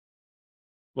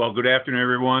Well, good afternoon,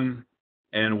 everyone,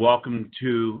 and welcome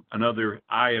to another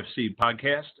IAFC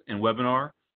podcast and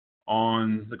webinar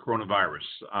on the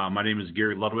coronavirus. My name is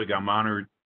Gary Ludwig. I'm honored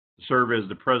to serve as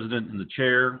the president and the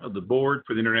chair of the board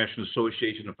for the International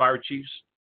Association of Fire Chiefs.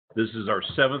 This is our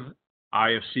 7th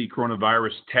IAFC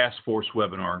Coronavirus Task Force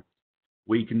webinar.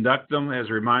 We conduct them, as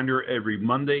a reminder, every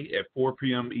Monday at 4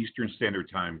 p.m. Eastern Standard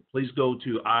Time. Please go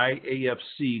to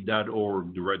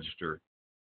iafc.org to register.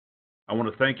 I want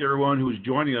to thank everyone who is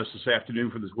joining us this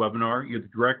afternoon for this webinar, either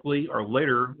directly or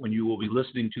later when you will be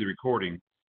listening to the recording.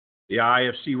 The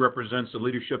IAFC represents the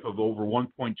leadership of over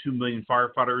 1.2 million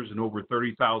firefighters and over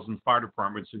 30,000 fire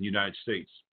departments in the United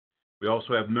States. We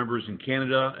also have members in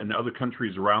Canada and other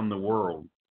countries around the world.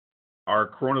 Our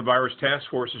coronavirus task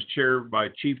force is chaired by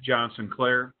Chief John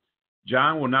Sinclair.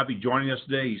 John will not be joining us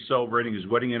today. He's celebrating his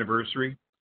wedding anniversary,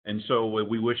 and so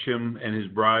we wish him and his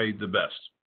bride the best.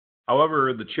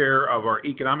 However, the chair of our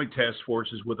economic task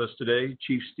force is with us today,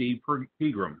 Chief Steve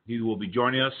Pegram. He will be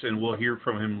joining us, and we'll hear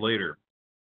from him later.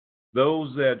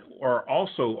 Those that are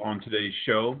also on today's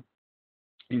show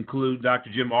include Dr.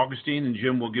 Jim Augustine, and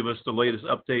Jim will give us the latest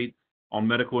update on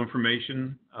medical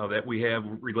information that we have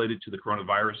related to the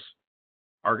coronavirus.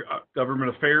 Our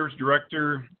Government Affairs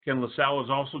Director, Ken LaSala, is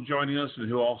also joining us, and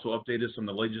he'll also update us on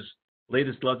the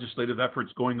latest legislative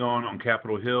efforts going on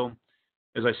Capitol Hill.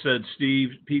 As I said, Chief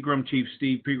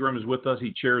Steve Pegram is with us.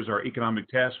 He chairs our economic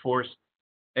task force.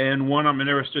 And one I'm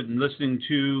interested in listening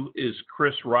to is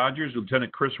Chris Rogers,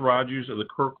 Lieutenant Chris Rogers of the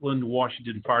Kirkland,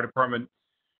 Washington Fire Department.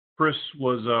 Chris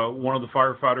was one of the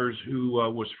firefighters who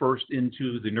was first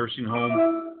into the nursing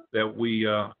home that we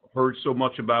heard so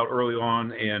much about early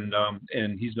on, and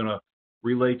he's going to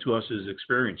relay to us his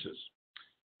experiences.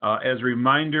 As a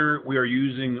reminder, we are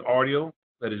using audio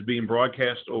that is being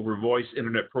broadcast over voice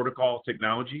internet protocol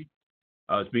technology.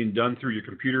 It's being done through your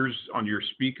computers on your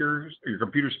speakers, or your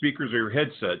computer speakers or your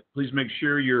headset. Please make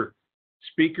sure your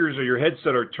speakers or your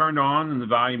headset are turned on and the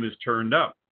volume is turned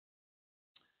up.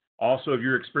 Also, if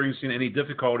you're experiencing any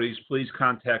difficulties, please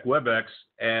contact WebEx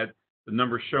at the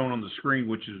number shown on the screen,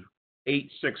 which is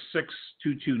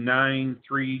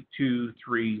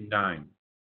 866-229-3239.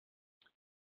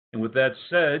 And with that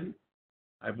said,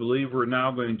 I believe we're now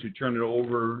going to turn it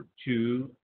over to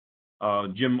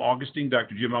Jim Augustine,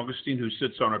 Dr. Jim Augustine, who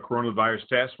sits on our coronavirus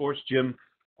task force. Jim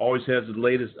always has the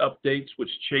latest updates,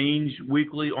 which change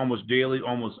weekly, almost daily,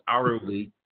 almost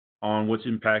hourly, on what's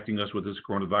impacting us with this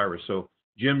coronavirus. So,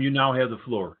 Jim, you now have the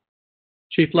floor.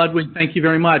 Chief Ludwig, thank you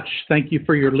very much. Thank you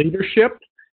for your leadership.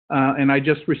 And I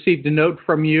just received a note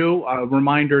from you, a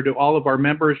reminder to all of our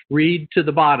members, read to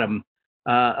the bottom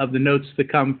of the notes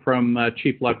that come from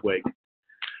Chief Ludwig.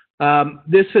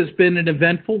 This has been an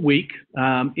eventful week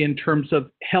in terms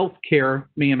of healthcare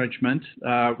management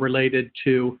related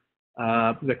to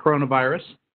the coronavirus.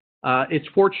 It's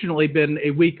fortunately been a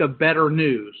week of better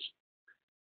news.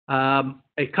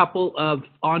 A couple of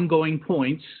ongoing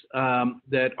points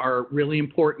that are really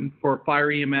important for fire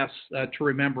EMS to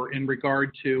remember in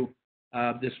regard to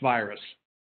this virus.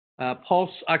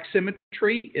 Pulse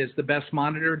oximetry is the best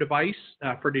monitor device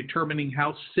for determining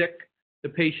how sick the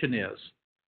patient is.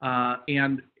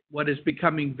 And what is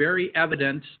becoming very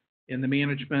evident in the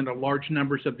management of large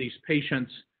numbers of these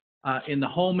patients in the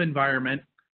home environment,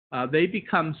 they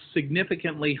become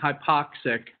significantly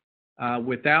hypoxic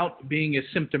without being as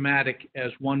symptomatic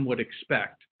as one would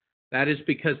expect. That is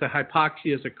because the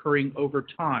hypoxia is occurring over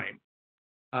time.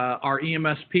 Our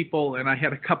EMS people, and I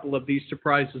had a couple of these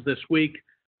surprises this week,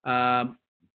 put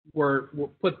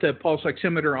the pulse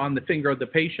oximeter on the finger of the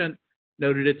patient,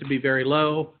 noted it to be very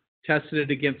low, tested it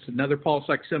against another pulse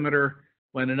oximeter.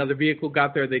 When another vehicle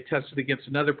got there, they tested against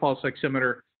another pulse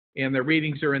oximeter, and their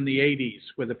readings are in the 80s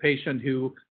with a patient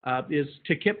who is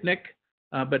tachypnic,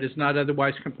 but is not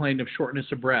otherwise complaining of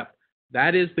shortness of breath.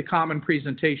 That is the common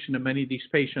presentation of many of these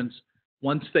patients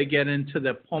once they get into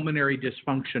the pulmonary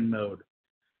dysfunction mode.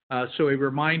 So a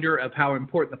reminder of how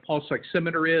important the pulse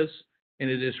oximeter is,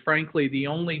 and it is frankly the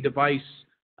only device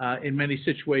in many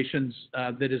situations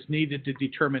that is needed to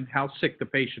determine how sick the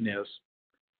patient is.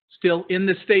 Still in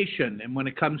the station, and when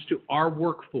it comes to our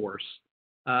workforce,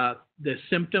 the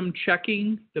symptom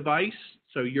checking device,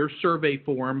 so your survey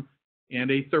form and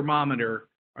a thermometer,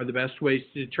 are the best ways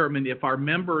to determine if our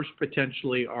members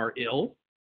potentially are ill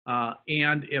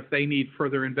and if they need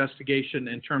further investigation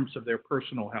in terms of their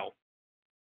personal health.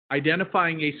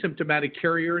 Identifying asymptomatic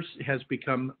carriers has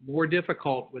become more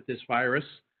difficult with this virus.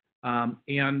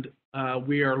 And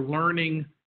we are learning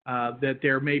that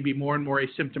there may be more and more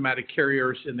asymptomatic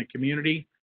carriers in the community.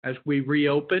 As we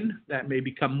reopen, that may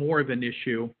become more of an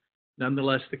issue.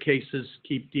 Nonetheless, the cases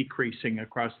keep decreasing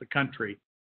across the country.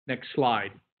 Next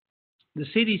slide. The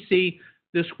CDC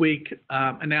this week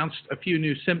announced a few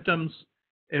new symptoms.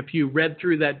 If you read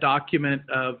through that document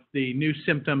of the new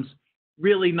symptoms,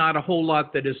 really not a whole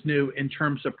lot that is new in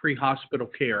terms of pre-hospital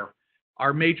care.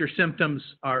 Our major symptoms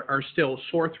are still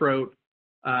sore throat,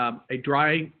 a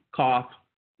dry cough,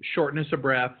 shortness of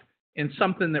breath, and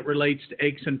something that relates to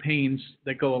aches and pains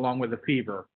that go along with a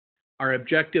fever. Our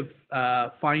objective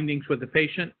findings with the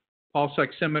patient, pulse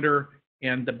oximeter,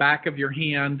 and the back of your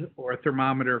hand or a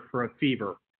thermometer for a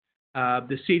fever.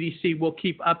 The CDC will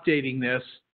keep updating this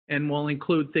and will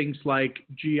include things like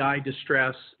GI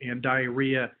distress and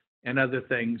diarrhea and other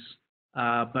things.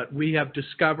 But we have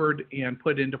discovered and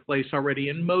put into place already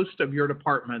in most of your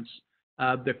departments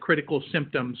the critical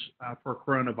symptoms for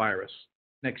coronavirus.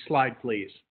 Next slide,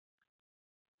 please.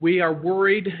 We are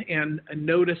worried and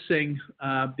noticing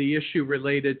the issue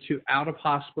related to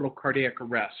out-of-hospital cardiac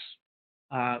arrests.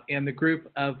 And the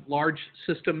group of large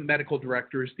system medical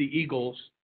directors, the Eagles,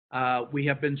 we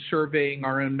have been surveying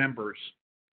our own members.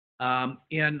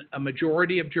 In a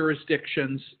majority of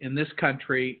jurisdictions in this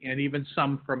country, and even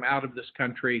some from out of this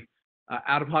country,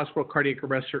 out-of-hospital cardiac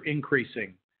arrests are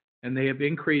increasing. And they have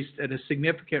increased at a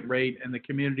significant rate in the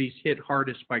communities hit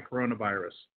hardest by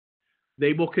coronavirus.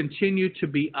 They will continue to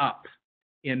be up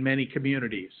in many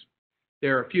communities.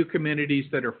 There are a few communities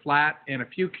that are flat and a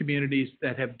few communities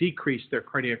that have decreased their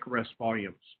cardiac arrest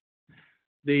volumes.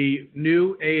 The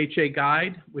new AHA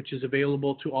guide, which is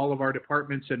available to all of our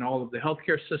departments and all of the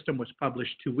healthcare system, was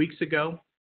published 2 weeks ago.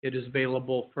 It is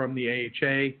available from the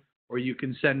AHA, or you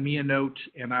can send me a note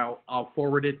and I'll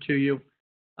forward it to you.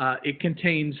 It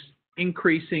contains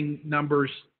increasing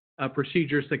numbers of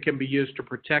procedures that can be used to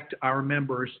protect our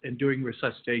members in doing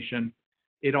resuscitation.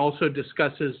 It also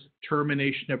discusses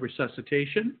termination of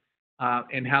resuscitation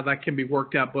and how that can be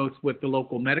worked out both with the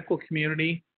local medical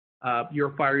community,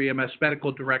 your fire EMS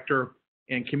medical director,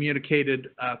 and communicated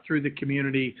through the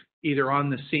community either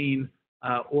on the scene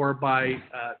or by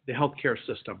the healthcare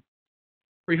system.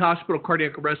 Pre-hospital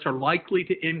cardiac arrests are likely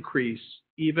to increase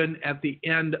even at the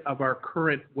end of our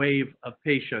current wave of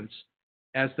patients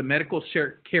as the medical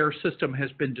care system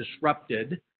has been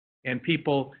disrupted and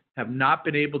people have not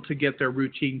been able to get their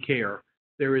routine care.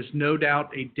 There is no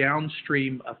doubt a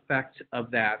downstream effect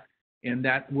of that, and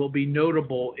that will be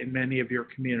notable in many of your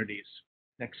communities.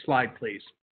 Next slide, please.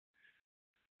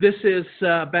 This is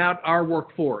about our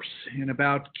workforce and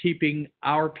about keeping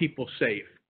our people safe.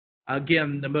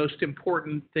 Again, the most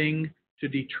important thing to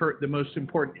the most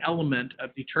important element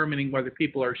of determining whether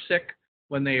people are sick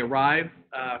when they arrive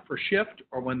for shift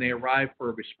or when they arrive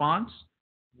for a response.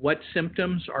 What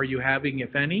symptoms are you having,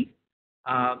 if any?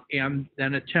 And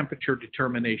then a temperature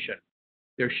determination.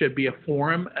 There should be a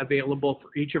form available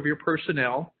for each of your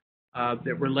personnel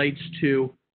that relates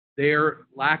to their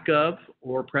lack of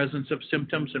or presence of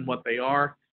symptoms and what they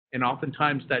are. And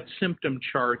oftentimes that symptom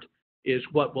chart is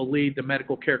what will lead the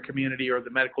medical care community or the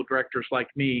medical directors like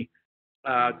me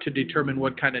to determine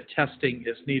what kind of testing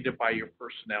is needed by your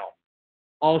personnel.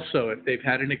 Also, if they've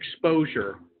had an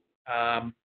exposure,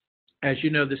 as you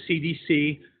know, the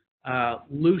CDC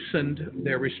loosened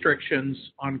their restrictions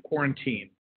on quarantine.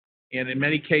 And in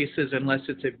many cases, unless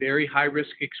it's a very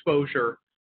high-risk exposure,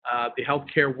 the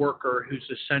healthcare worker who's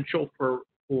essential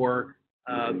for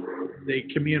the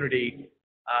community,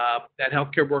 that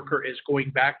healthcare worker is going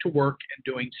back to work and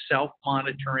doing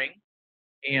self-monitoring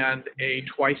and a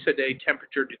twice-a-day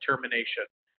temperature determination.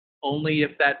 Only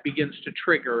if that begins to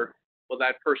trigger will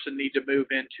that person need to move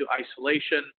into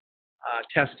isolation,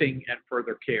 testing, and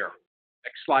further care.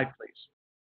 Next slide, please.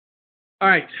 All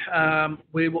right,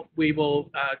 we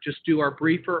will just do our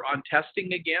briefer on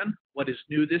testing again. What is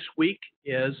new this week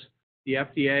is the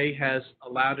FDA has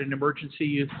allowed an emergency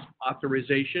use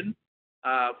authorization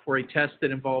for a test that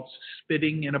involves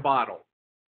spitting in a bottle.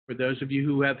 For those of you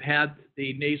who have had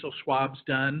the nasal swabs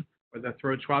done or the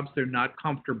throat swabs, they're not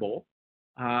comfortable.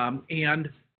 And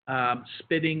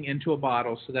spitting into a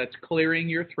bottle, so that's clearing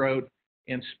your throat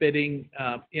and spitting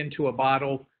into a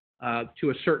bottle to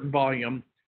a certain volume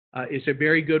is a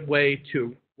very good way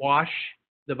to wash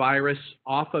the virus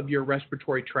off of your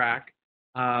respiratory tract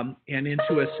and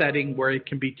into a setting where it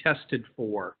can be tested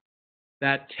for.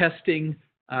 That testing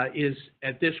is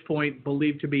at this point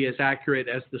believed to be as accurate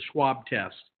as the swab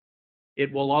test.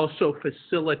 It will also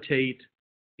facilitate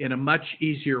in a much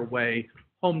easier way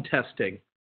home testing.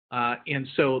 And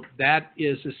so that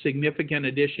is a significant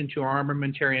addition to our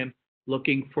armamentarium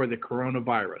looking for the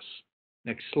coronavirus.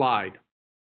 Next slide.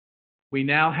 We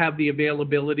now have the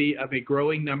availability of a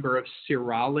growing number of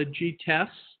serology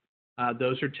tests.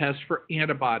 Those are tests for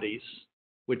antibodies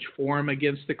which form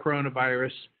against the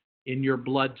coronavirus in your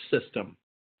blood system.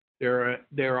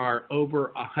 There are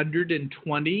over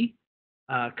 120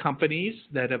 companies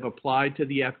that have applied to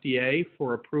the FDA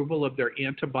for approval of their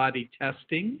antibody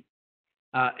testing.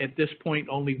 At this point,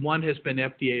 only one has been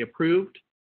FDA approved.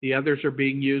 The others are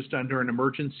being used under an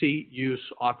emergency use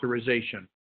authorization.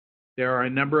 There are a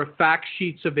number of fact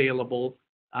sheets available,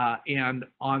 and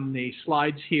on the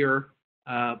slides here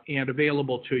and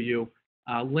available to you,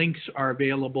 links are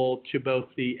available to both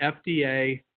the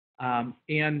FDA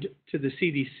and to the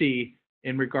CDC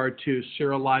in regard to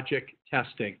serologic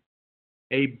testing.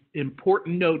 An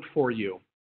important note for you,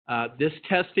 this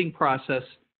testing process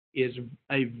is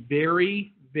a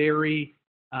very, very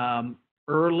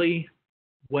early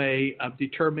way of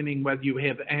determining whether you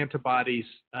have antibodies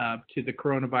to the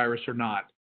coronavirus or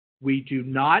not. We do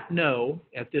not know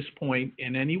at this point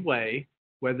in any way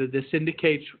whether this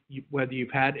indicates whether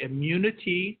you've had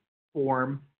immunity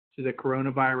form to the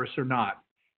coronavirus or not.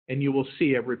 And you will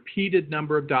see a repeated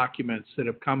number of documents that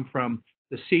have come from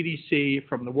the CDC,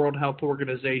 from the World Health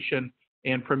Organization,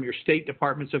 and from your state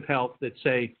departments of health that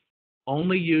say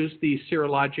only use these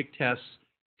serologic tests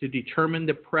to determine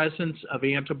the presence of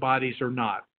antibodies or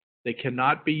not. They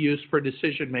cannot be used for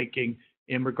decision-making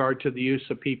in regard to the use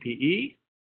of PPE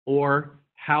or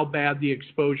how bad the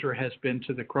exposure has been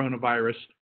to the coronavirus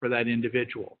for that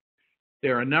individual.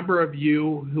 There are a number of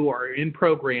you who are in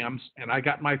programs, and I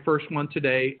got my first one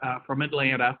today from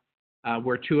Atlanta,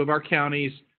 where 2 of our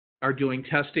counties are doing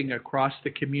testing across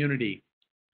the community.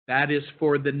 That is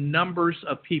for the numbers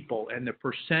of people and the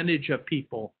percentage of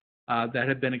people that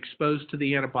have been exposed to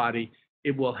the antibody.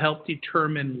 It will help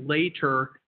determine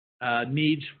later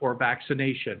needs for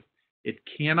vaccination. It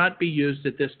cannot be used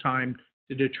at this time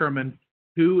to determine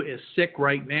who is sick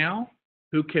right now,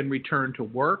 who can return to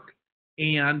work,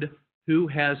 and who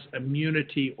has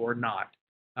immunity or not.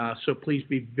 So please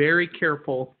be very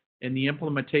careful in the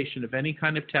implementation of any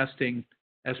kind of testing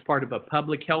as part of a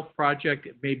public health project.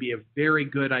 It may be a very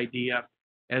good idea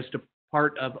as to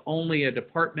part of only a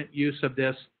department use of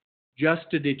this just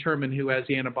to determine who has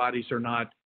antibodies or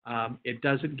not. It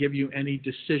doesn't give you any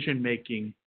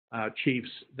decision-making, chiefs.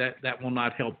 That will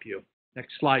not help you.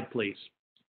 Next slide, please.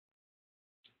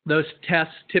 Those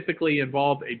tests typically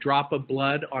involve a drop of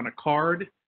blood on a card.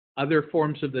 Other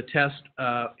forms of the test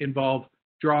involve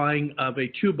drawing of a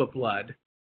tube of blood.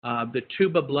 The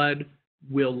tube of blood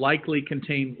will likely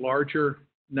contain larger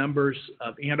numbers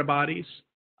of antibodies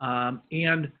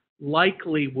and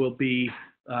likely will be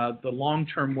the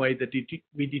long-term way that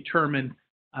we determine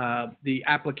the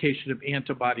application of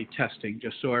antibody testing,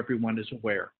 just so everyone is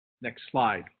aware. Next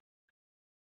slide.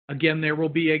 Again, there will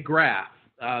be a graph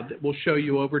that will show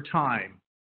you over time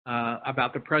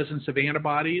about the presence of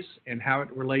antibodies and how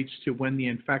it relates to when the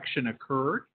infection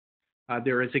occurred.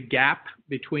 There is a gap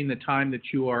between the time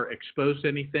that you are exposed to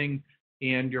anything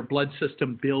and your blood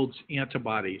system builds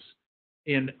antibodies.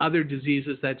 In other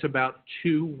diseases, that's about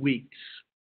 2 weeks.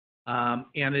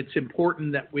 And it's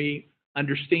important that we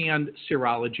understand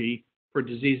serology for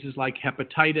diseases like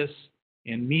hepatitis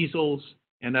and measles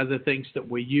and other things that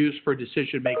we use for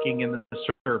decision-making in the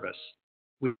service.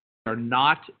 We are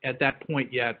not at that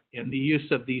point yet in the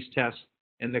use of these tests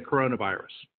in the coronavirus.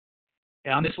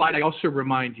 And on this slide, I also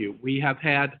remind you, we have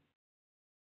had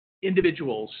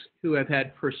individuals who have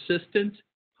had persistent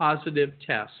positive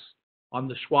tests on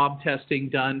the swab testing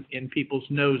done in people's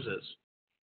noses.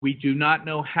 We do not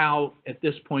know how, at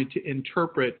this point, to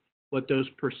interpret what those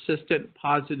persistent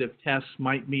positive tests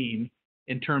might mean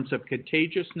in terms of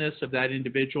contagiousness of that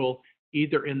individual,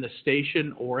 either in the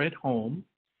station or at home,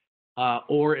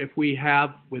 or if we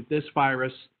have, with this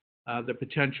virus, the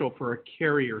potential for a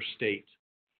carrier state.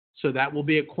 So that will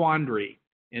be a quandary.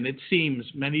 And it seems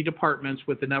many departments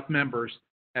with enough members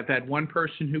have had one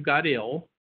person who got ill,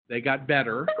 they got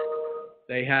better,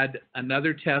 they had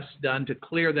another test done to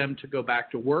clear them to go back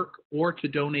to work or to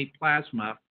donate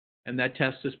plasma, and that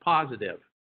test is positive.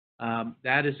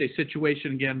 That is a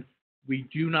situation, again, we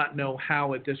do not know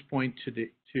how at this point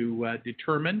to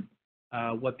determine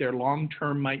what their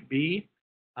long-term might be.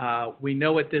 We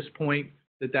know at this point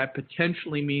that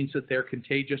potentially means that they're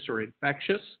contagious or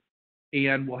infectious,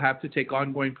 and will have to take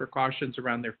ongoing precautions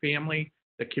around their family,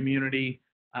 the community,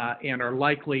 and are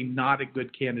likely not a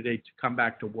good candidate to come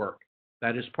back to work.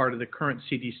 That is part of the current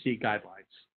CDC guidelines.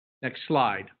 Next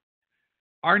slide.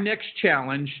 Our next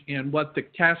challenge, and what the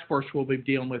task force will be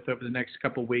dealing with over the next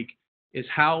couple of weeks, is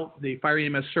how the Fire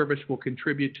EMS service will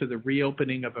contribute to the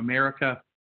reopening of America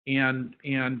and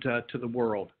to the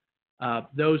world.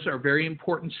 Those are very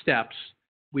important steps.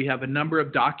 We have a number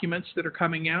of documents that are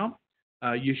coming out.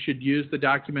 You should use the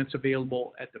documents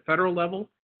available at the federal level,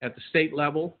 at the state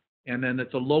level, and then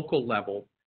at the local level.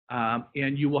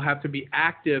 and you will have to be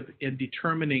active in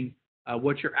determining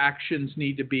what your actions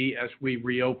need to be as we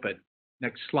reopen.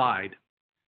 Next slide.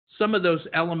 Some of those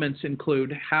elements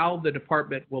include how the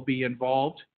department will be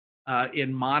involved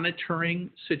in monitoring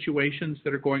situations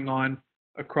that are going on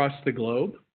across the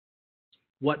globe.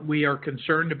 What we are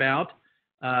concerned about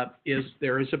is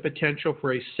there is a potential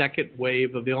for a second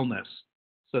wave of illness,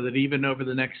 so that even over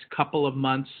the next couple of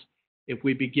months, if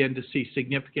we begin to see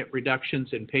significant reductions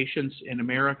in patients in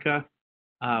America,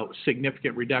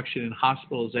 significant reduction in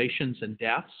hospitalizations and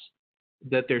deaths,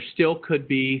 that there still could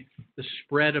be the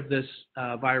spread of this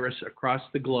virus across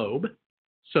the globe.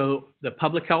 So the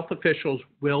public health officials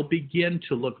will begin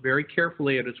to look very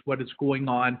carefully at what is going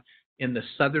on in the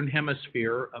southern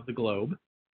hemisphere of the globe.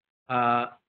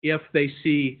 If they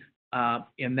see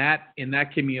in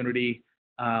that community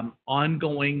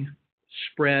ongoing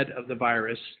spread of the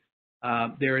virus,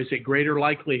 there is a greater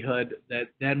likelihood that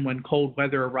then when cold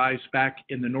weather arrives back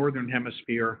in the northern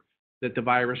hemisphere, that the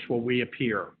virus will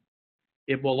reappear.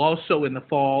 It will also in the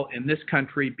fall in this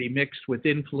country be mixed with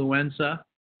influenza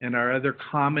and our other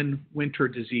common winter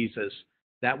diseases.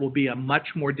 That will be a much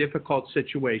more difficult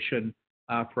situation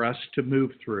for us to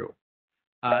move through.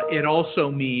 It also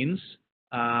means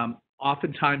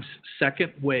oftentimes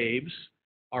second waves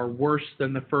are worse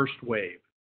than the first wave,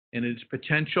 and it's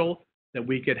potential that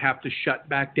we could have to shut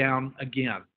back down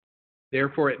again.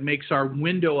 Therefore, it makes our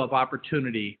window of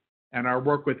opportunity and our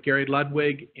work with Gary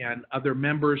Ludwig and other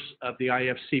members of the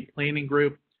IAFC planning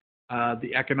group,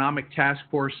 the economic task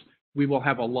force, we will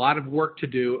have a lot of work to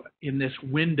do in this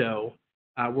window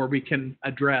where we can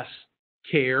address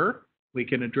care, we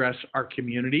can address our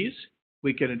communities,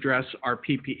 we can address our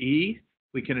PPE,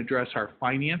 we can address our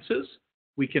finances,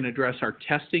 we can address our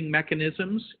testing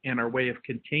mechanisms and our way of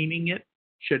containing it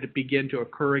should it begin to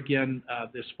occur again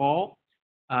this fall.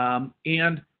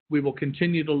 And we will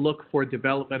continue to look for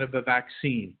development of a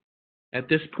vaccine. At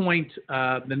this point,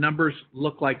 the numbers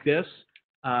look like this.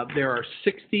 There are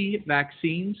 60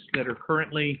 vaccines that are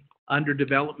currently under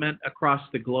development across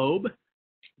the globe.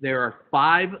 There are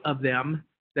 5 of them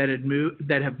that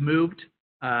have moved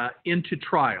into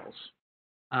trials.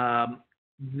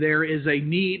 There is a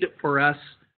need for us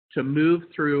to move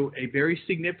through a very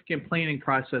significant planning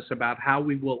process about how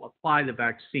we will apply the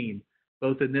vaccine,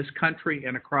 both in this country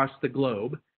and across the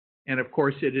globe. And of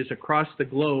course, it is across the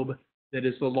globe that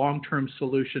is the long-term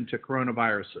solution to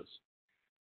coronaviruses.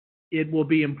 It will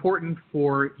be important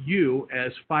for you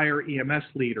as fire EMS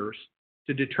leaders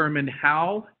to determine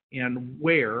how and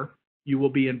where you will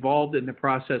be involved in the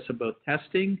process of both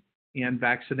testing and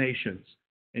vaccinations.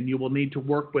 And you will need to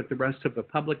work with the rest of the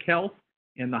public health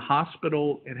and the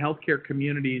hospital and healthcare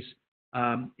communities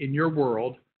in your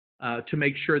world to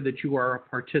make sure that you are a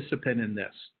participant in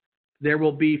this. There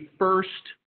will be first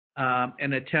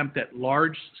an attempt at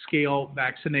large-scale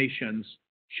vaccinations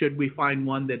should we find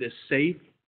one that is safe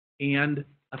and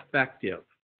effective.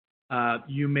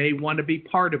 You may want to be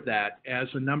part of that, as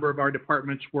a number of our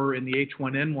departments were in the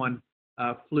H1N1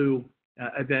 flu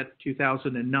event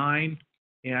 2009,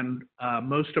 and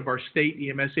most of our state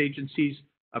EMS agencies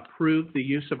approved the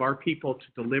use of our people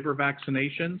to deliver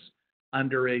vaccinations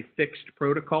under a fixed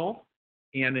protocol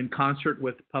and in concert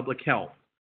with public health.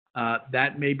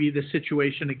 That may be the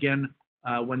situation again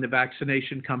when the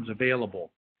vaccination comes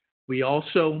available. We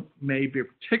also may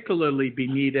particularly be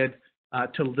needed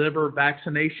to deliver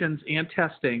vaccinations and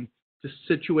testing to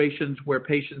situations where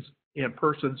patients and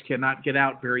persons cannot get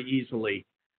out very easily.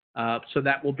 So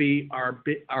that will be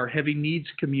our heavy needs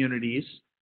communities,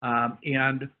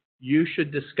 and you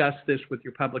should discuss this with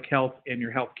your public health and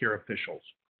your healthcare officials.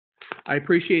 I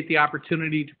appreciate the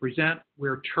opportunity to present.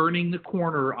 We're turning the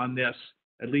corner on this,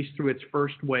 at least through its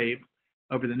first wave.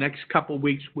 Over the next couple of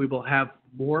weeks, we will have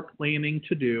more planning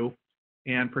to do,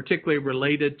 and particularly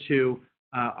related to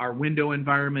our window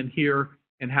environment here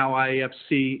and how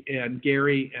IAFC and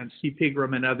Gary and C.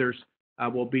 Pegram and others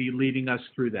will be leading us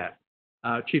through that.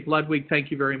 Chief Ludwig,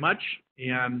 thank you very much,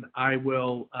 and I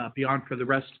will be on for the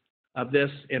rest of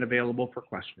this and available for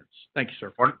questions. Thank you,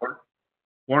 sir.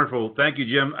 Wonderful. Thank you,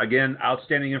 Jim. Again,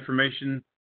 outstanding information,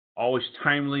 always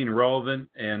timely and relevant,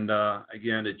 and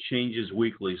again, it changes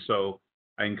weekly. So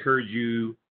I encourage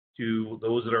you to,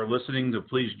 those that are listening, to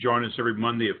please join us every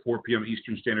Monday at 4 p.m.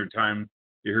 Eastern Standard Time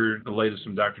to hear the latest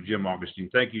from Dr. Jim Augustine.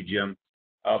 Thank you, Jim.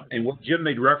 And what Jim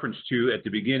made reference to at the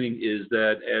beginning is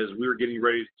that as we were getting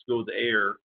ready to go to the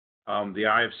air, the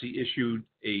IFC issued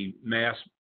a mass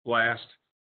blast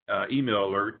email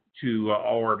alert to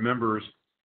all our members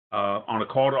on a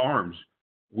call to arms.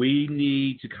 We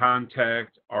need to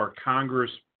contact our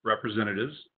Congress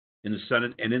representatives in the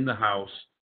Senate and in the House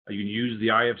You can use the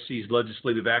IFC's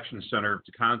Legislative Action Center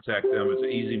to contact them. It's an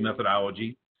easy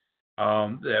methodology.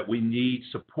 That we need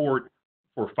support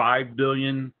for $5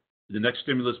 billion, the next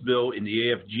stimulus bill in the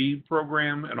AFG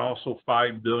program, and also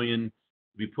 $5 billion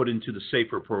to be put into the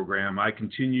SAFER program. I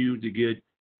continue to get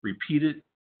repeated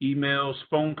emails,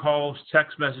 phone calls,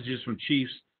 text messages from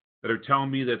chiefs that are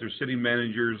telling me that their city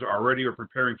managers already are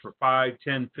preparing for 5,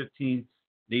 10, 15, and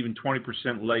even 20%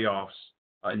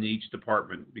 layoffs in each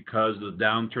department because of the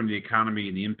downturn in the economy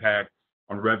and the impact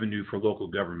on revenue for local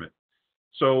government.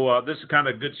 So this is kind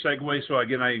of a good segue. So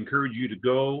again, I encourage you to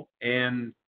go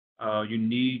and you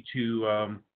need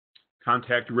to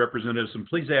contact your representatives and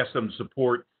please ask them to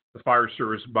support the fire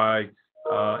service by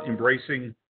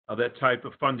embracing that type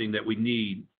of funding that we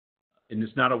need. And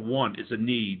it's not a want, it's a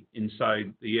need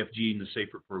inside the EFG and the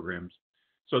SAFER programs.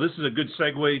 So this is a good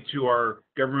segue to our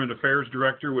Government Affairs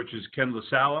Director, which is Ken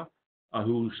LaSala,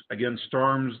 who again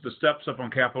storms the steps up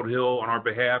on Capitol Hill on our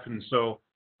behalf. And so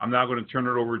I'm now going to turn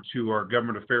it over to our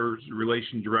Government Affairs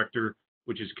Relations Director,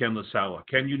 which is Ken LaSala.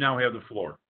 Ken, you now have the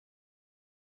floor.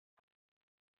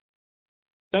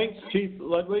 Thanks, Chief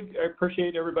Ludwig. I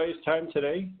appreciate everybody's time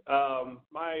today.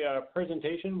 My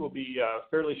presentation will be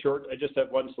fairly short. I just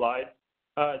have one slide.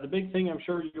 The big thing I'm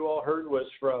sure you all heard was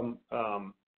from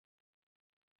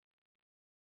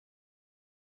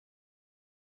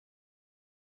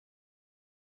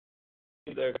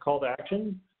the call to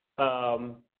action,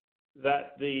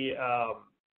 that the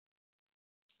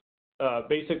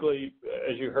basically,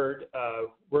 as you heard,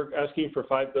 we're asking for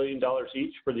 $5 billion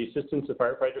each for the Assistance to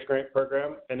Firefighters Grant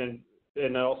Program, and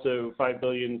also $5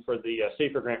 billion for the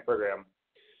SAFER Grant Program.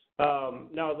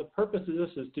 Now, the purpose of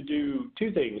this is to do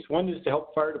two things. One is to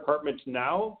help fire departments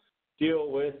now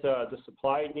deal with the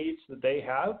supply needs that they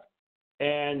have,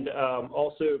 and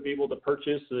also be able to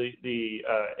purchase the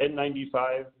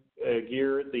N95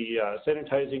 gear, the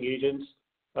sanitizing agents,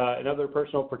 and other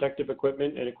personal protective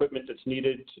equipment and equipment that's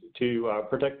needed to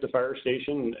protect the fire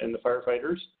station and the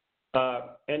firefighters.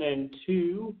 And then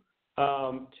two,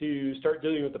 to start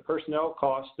dealing with the personnel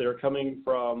costs that are coming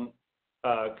from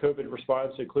COVID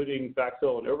response, including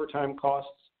backfill and overtime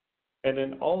costs. And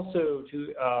then also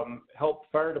to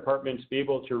help fire departments be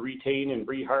able to retain and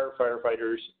rehire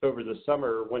firefighters over the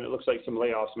summer when it looks like some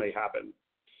layoffs may happen.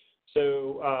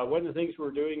 So one of the things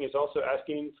we're doing is also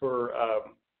asking for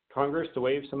Congress to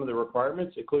waive some of the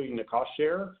requirements, including the cost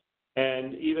share,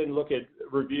 and even look at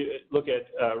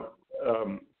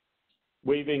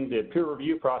waiving the peer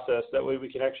review process. That way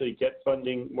we can actually get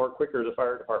funding more quicker to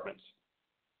fire departments.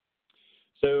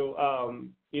 So,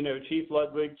 you know, Chief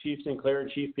Ludwig, Chief Sinclair, and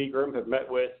Chief Pegram have met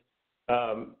with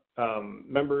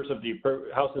members of the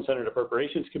House and Senate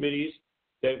Appropriations Committees.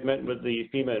 They've met with the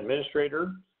FEMA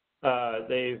administrator.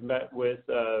 They've met with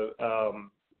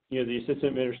you know, the Assistant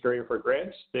Administrator for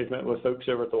Grants. They've met with folks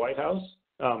over at the White House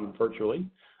virtually.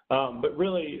 But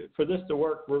really, for this to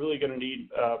work, we're really going to need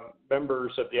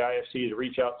members of the IFC to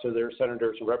reach out to their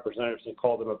senators and representatives and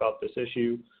call them about this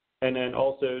issue, and then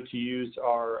also to use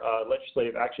our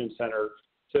Legislative Action Center.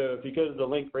 So if you go to the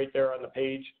link right there on the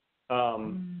page,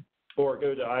 or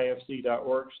go to ifc.org/gr,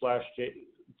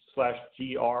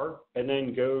 and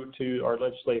then go to our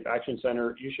Legislative Action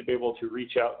Center, you should be able to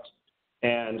reach out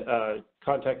and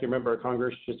contact your member of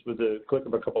Congress just with the click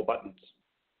of a couple buttons.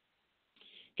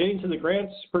 Getting to the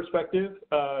grants perspective,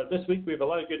 this week we have a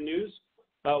lot of good news.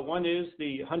 One is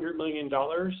the $100 million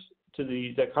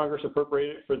that Congress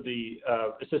appropriated for the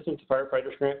Assistance to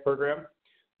Firefighters Grant Program.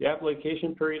 The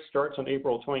application period starts on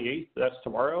April 28th, that's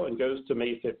tomorrow, and goes to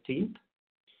May 15th.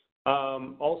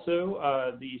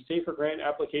 Also, the SAFER grant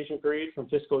application period from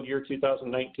fiscal year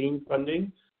 2019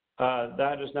 funding,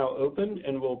 that is now open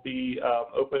and will be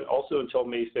open also until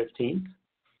May 15th.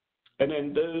 And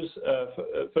then those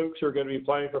folks who are going to be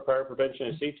applying for fire prevention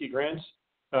and safety grants,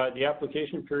 the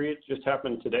application period just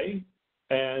happened today,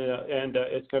 and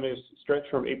it's going to stretch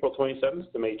from April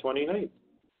 27th to May 29th.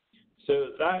 So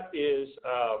that is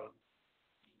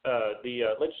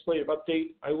the legislative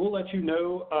update. I will let you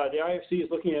know the IFC is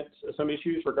looking at some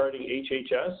issues regarding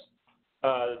HHS.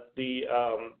 The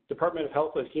Department of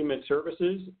Health and Human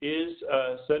Services is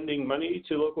sending money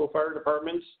to local fire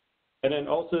departments, and then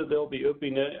also they'll be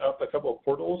opening up a couple of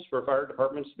portals for fire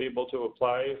departments to be able to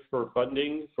apply for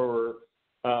funding for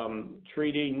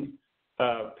treating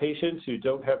patients who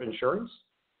don't have insurance.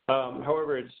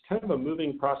 However, it's kind of a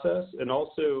moving process and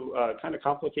also kind of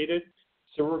complicated.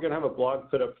 So we're going to have a blog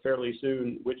put up fairly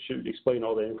soon, which should explain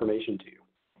all the information to you.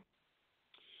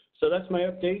 So that's my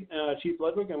update. Chief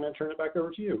Ludwig, I'm going to turn it back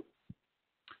over to you.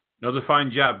 Another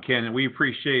fine job, Ken, and we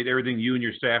appreciate everything you and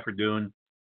your staff are doing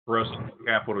for us on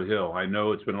Capitol Hill. I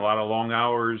know it's been a lot of long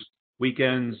hours,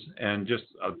 weekends, and just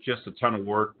a ton of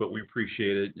work, but we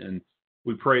appreciate it. And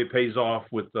we pray it pays off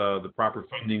with the proper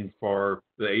funding for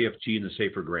the AFG and the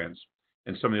SAFER grants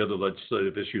and some of the other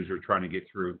legislative issues we're trying to get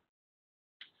through.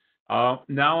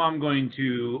 Now I'm going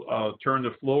to turn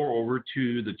the floor over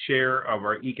to the chair of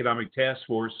our Economic Task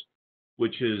Force,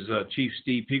 which is Chief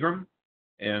Steve Pegram.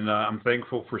 And I'm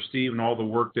thankful for Steve and all the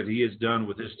work that he has done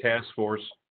with his task force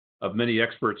of many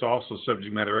experts, also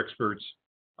subject matter experts,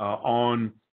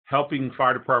 on helping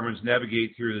fire departments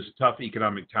navigate through this tough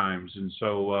economic times. And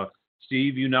so,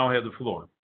 Steve, you now have the floor.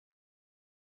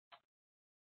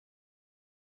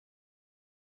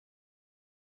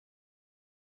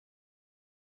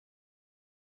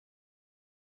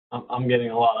 I'm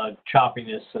getting a lot of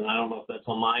choppiness, and I don't know if that's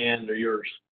on my end or yours.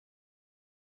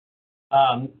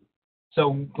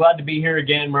 So glad to be here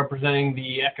again, representing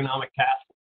the Economic Task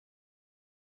Force.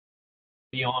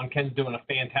 Beyond, Ken's doing a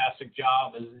fantastic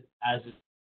job as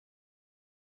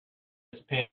this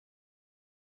pandemic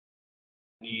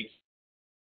needs.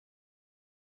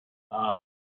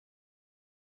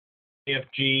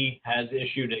 AFG has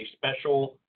issued a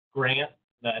special grant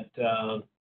that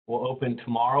will open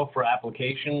tomorrow for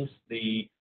applications. The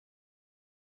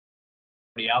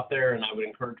out there, and I would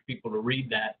encourage people to read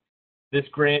that. This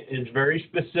grant is very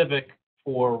specific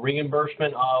for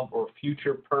reimbursement of or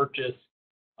future purchase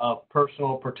of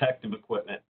personal protective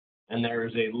equipment. And there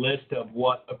is a list of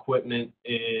what equipment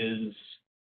is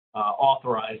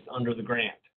authorized under the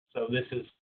grant. So this is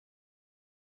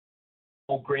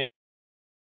a grant.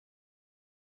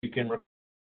 You can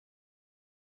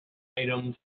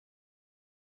items,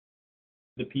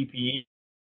 the PPE,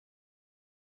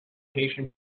 patient.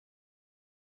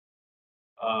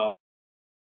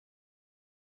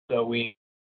 So we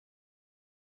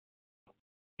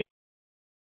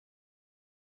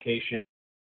 $100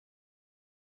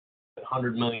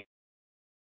 million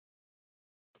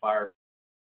fire.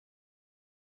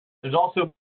 There's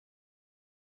also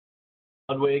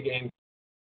Ludwig and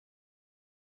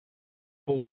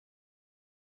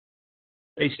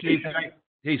Hey Steve,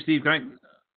 can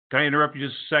I interrupt you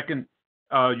just a second?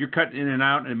 You're cutting in and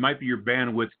out, and it might be your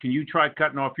bandwidth. Can you try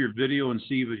cutting off your video and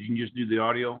see if you can just do the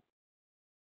audio?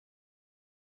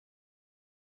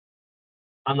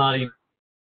 I'm not even.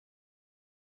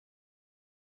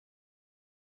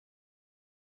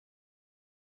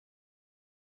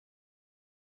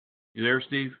 You there,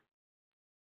 Steve?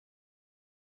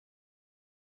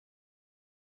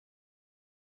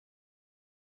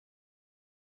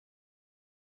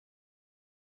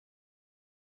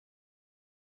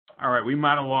 All right, we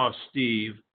might have lost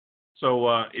Steve. So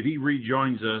if he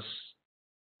rejoins us,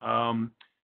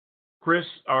 Chris,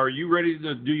 are you ready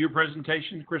to do your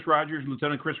presentation? Chris Rogers,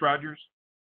 Lieutenant Chris Rogers?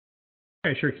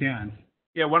 I sure can.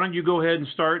 Yeah, why don't you go ahead and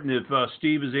start, and if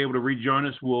Steve is able to rejoin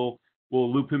us, we'll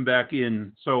loop him back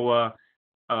in. So,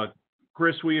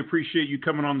 Chris, we appreciate you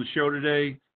coming on the show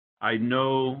today. I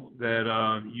know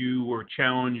that you were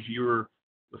challenged. You were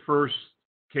the first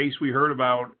case we heard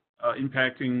about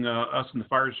impacting us in the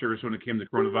fire service when it came to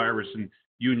coronavirus, and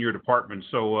you and your department,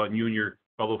 so you and your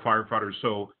fellow firefighters.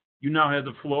 So you now have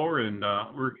the floor, and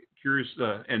we're curious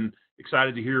and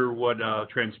excited to hear what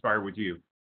transpired with you.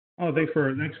 Oh, thanks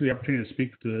for the opportunity to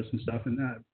speak to this and stuff. And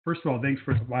first of all, thanks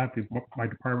for my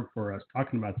department for us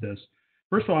talking about this.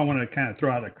 First of all, I want to kind of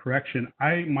throw out a correction.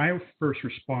 My first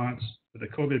response with a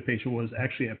COVID patient was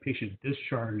actually a patient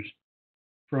discharged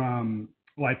from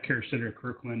Life Care Center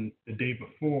Kirkland the day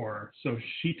before. So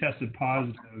she tested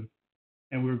positive,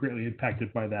 and we were greatly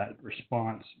impacted by that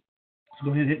response. So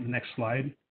go ahead and hit the next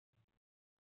slide.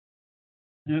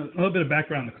 A little bit of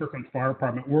background on the Kirkland Fire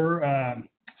Department. We're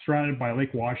surrounded by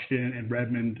Lake Washington and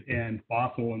Redmond and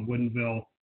Bothell and Woodinville,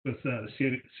 with the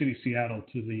city of Seattle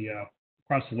to the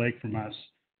across the lake from us.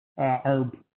 Our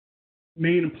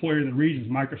main employer in the region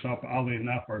is Microsoft. Oddly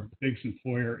enough, our biggest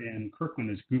employer in Kirkland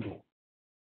is Google.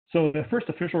 So the first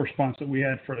official response that we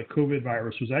had for the COVID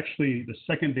virus was actually the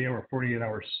second day of our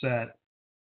 48-hour set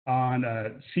on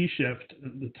C shift,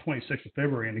 the 26th of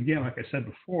February. And again, like I said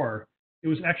before, it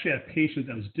was actually a patient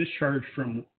that was discharged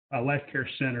from a Life Care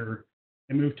Center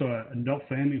and moved to an adult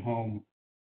family home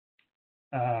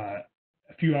a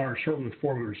few hours shortly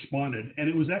before we responded. And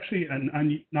it was actually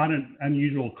not an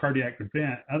unusual cardiac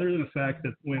event, other than the fact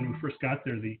that when we first got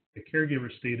there, the caregiver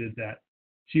stated that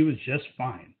she was just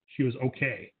fine. She was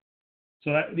okay.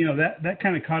 So that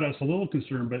kind of caught us a little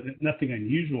concerned, but nothing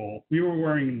unusual. We were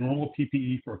wearing normal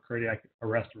PPE for cardiac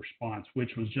arrest response,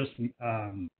 which was just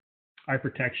eye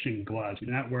protection gloves. We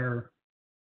did not wear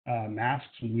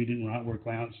masks, and we did not wear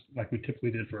gloves like we typically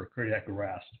did for a cardiac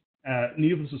arrest.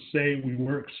 Needless to say, we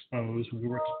were exposed.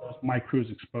 My crew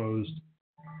was exposed.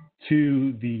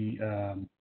 to the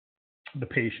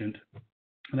patient.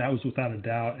 And that was without a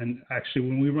doubt. And actually,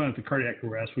 when we run with the cardiac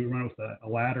arrest, we run with a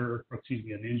ladder, or excuse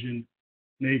me, an engine,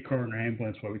 an A-coroner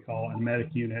ambulance, what we call it, a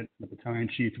medic unit, a battalion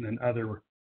chief, and then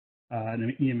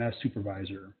an EMS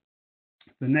supervisor.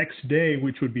 The next day,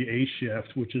 which would be A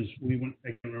shift, which is, we went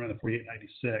around the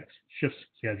 4896 shift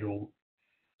schedule.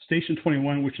 Station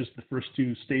 21, which is the first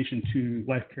to Station 2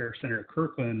 Life Care Center at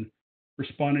Kirkland,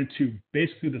 responded to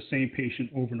basically the same patient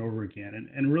over and over again.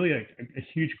 And really a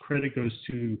huge credit goes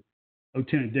to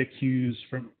Lieutenant Dick Hughes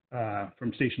from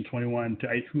Station 21,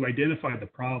 who identified the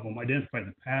problem, identified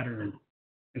the pattern,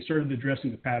 and started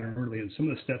addressing the pattern early. And some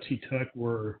of the steps he took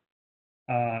were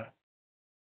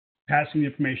passing the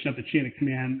information up the chain of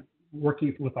command,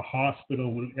 working with the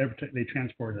hospital whenever they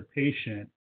transported a patient.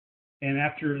 And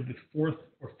after the fourth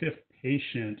or fifth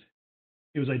patient,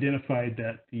 it was identified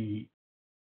that the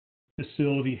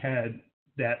facility had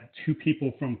that 2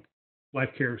 people from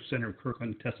Life Care Center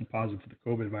Kirkland tested positive for the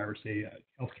COVID virus, a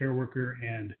healthcare worker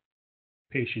and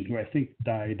patient who I think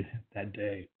died that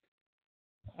day.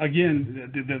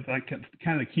 Again,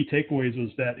 kind of the key takeaways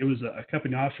was that it was a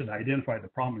company officer that identified the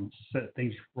problem and set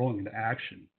things rolling into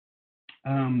action.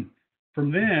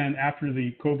 From then, after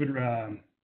the COVID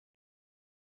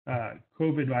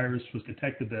virus was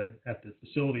detected at the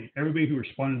facility, everybody who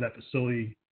responded to that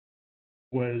facility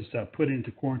was put into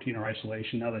quarantine or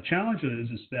isolation. Now, the challenge is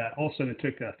that all of a sudden it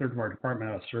took a third of our department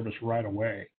out of service right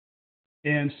away.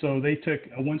 And so they took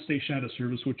one station out of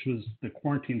service, which was the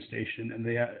quarantine station, and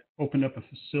they opened up a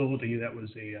facility that was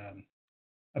a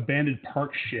abandoned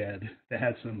park shed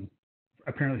that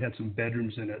apparently had some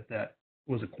bedrooms in it that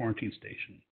was a quarantine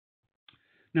station.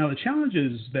 Now, the challenge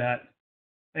is that,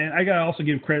 and I got to also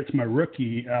give credit to my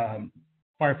rookie,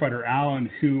 firefighter Alan,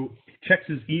 who checks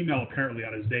his email apparently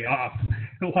on his day off.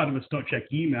 A lot of us don't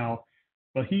check email,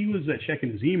 but he was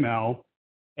checking his email,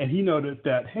 and he noted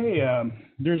that, hey,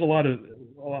 there's a lot of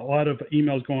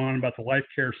emails going on about the Life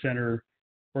Care Center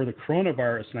for the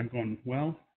coronavirus, and I'm going,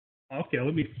 well, okay,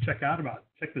 let me check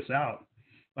this out.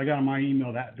 I got on my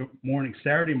email that morning,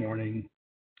 Saturday morning,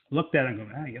 looked at it and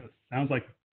going, yeah, it sounds like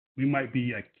we might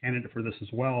be a candidate for this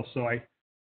as well. So I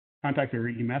contacted our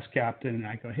EMS captain, and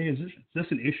I go, hey, is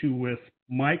this an issue with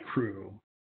my crew?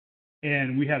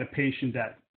 And we had a patient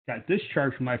that got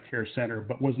discharged from Life Care Center,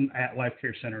 but wasn't at Life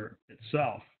Care Center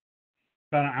itself.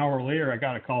 About an hour later, I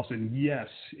got a call saying, yes,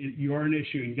 you are an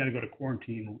issue, and you got to go to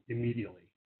quarantine immediately.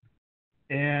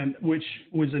 And which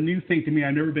was a new thing to me.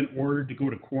 I've never been ordered to go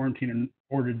to quarantine and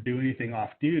ordered to do anything off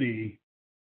duty.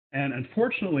 And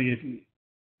unfortunately, if you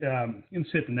can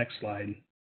hit the next slide.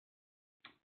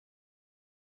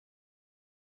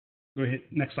 Go ahead,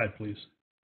 next slide, please.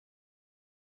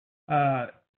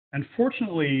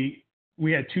 Unfortunately,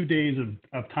 we had 2 days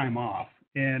of time off,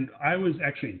 and I was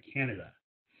actually in Canada.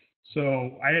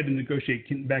 So I had to negotiate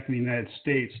back in the United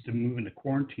States to move into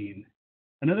quarantine.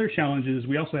 Another challenge is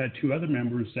we also had 2 other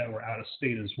members that were out of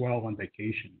state as well on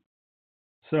vacation.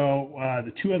 So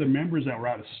the 2 other members that were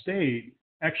out of state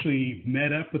actually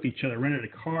met up with each other, rented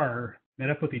a car, met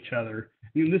up with each other.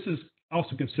 And this is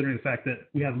also considering the fact that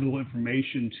we had little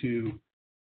information to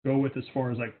go with as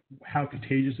far as like how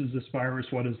contagious is this virus,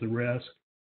 what is the risk,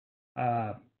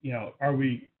 are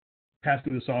we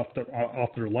passing this off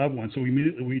their loved ones? So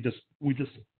we just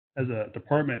as a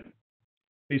department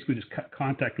basically just cut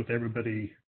contact with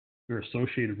everybody we were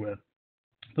associated with.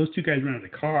 Those 2 guys rented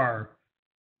a car,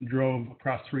 drove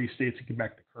across 3 states to get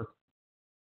back to Kirkland.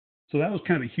 So that was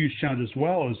kind of a huge challenge as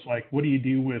well. Is like, what do you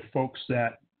do with folks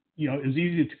that, it's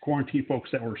easy to quarantine folks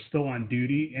that were still on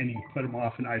duty, and you put them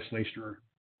off in isolation or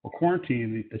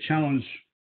quarantine. The challenge,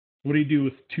 what do you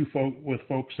do with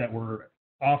folks that were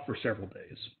off for several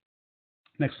days?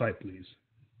 Next slide, please.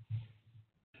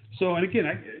 So, and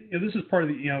again, this is part of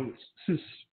the, since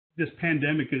this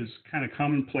pandemic is kind of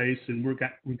commonplace and we've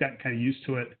gotten kind of used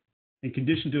to it and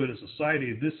conditioned to it as a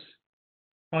society, this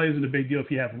probably isn't a big deal if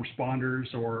you have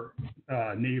responders or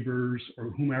neighbors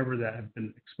or whomever that have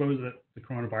been exposed to the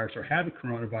coronavirus or have a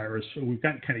coronavirus. So we've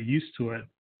gotten kind of used to it.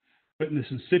 But in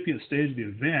this incipient stage of the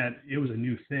event, it was a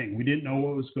new thing. We didn't know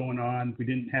what was going on. We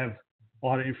didn't have a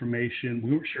lot of information.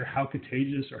 We weren't sure how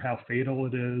contagious or how fatal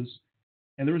it is.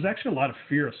 And there was actually a lot of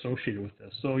fear associated with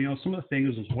this. So, some of the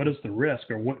things is what is the risk,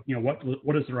 or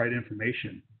what is the right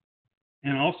information?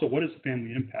 And also, what is the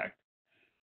family impact?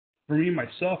 For me,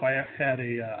 myself, I had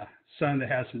a son that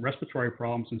has some respiratory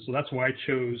problems. And so that's why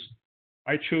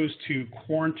I chose to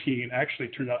quarantine, actually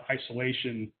turned out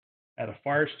isolation at a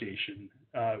fire station,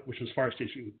 which was Fire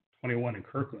Station 21 in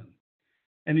Kirkland.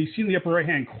 And you see in the upper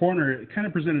right-hand corner, it kind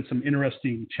of presented some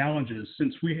interesting challenges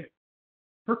since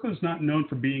Kirkland's not known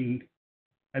for being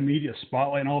a media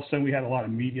spotlight, and all of a sudden we had a lot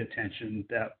of media attention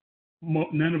that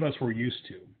none of us were used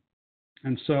to.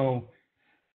 And so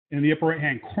in the upper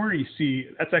right-hand corner, you see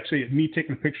that's actually me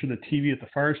taking a picture of the TV at the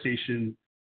fire station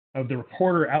of the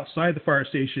reporter outside the fire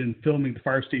station filming the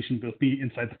fire station, but me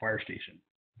inside the fire station.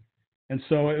 And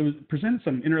so it presented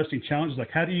some interesting challenges,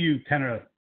 like how do you kind of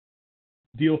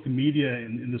deal with the media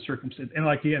in the circumstance? And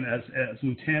like, again, as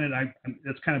lieutenant,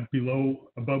 that's kind of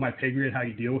above my pay grade how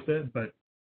you deal with it, but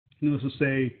needless to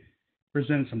say,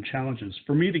 presented some challenges.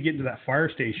 For me to get into that fire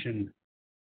station,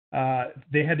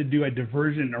 they had to do a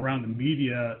diversion around the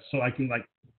media so I can like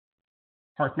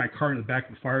park my car in the back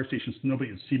of the fire station so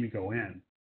nobody would see me go in.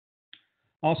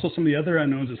 Also, some of the other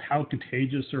unknowns is how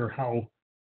contagious or how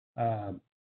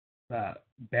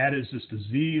bad is this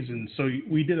disease. And so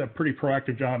we did a pretty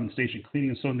proactive job in station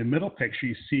cleaning. So in the middle picture,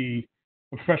 you see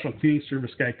a professional cleaning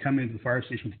service guy come into the fire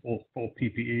station with full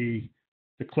PPE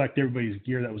to collect everybody's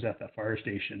gear that was at that fire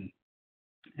station.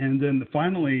 And then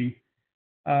finally,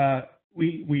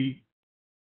 we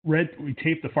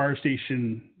taped the fire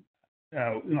station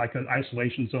in like an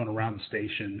isolation zone around the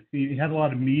station. You had a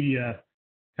lot of media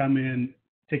come in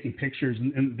taking pictures,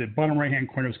 and the bottom right-hand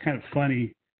corner was kind of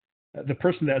funny. The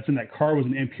person that's in that car was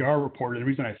an NPR reporter. The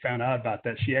reason I found out about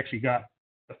that, she actually got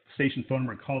the station phone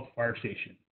number and called the fire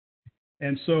station.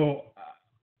 And so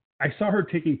I saw her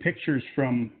taking pictures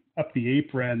from up the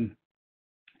apron,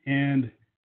 and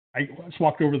I just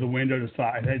walked over the window and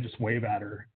thought I'd just wave at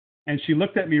her. And she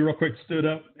looked at me real quick, stood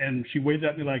up, and she waved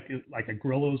at me like a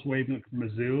gorilla was waving from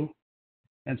a zoo.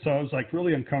 And so I was like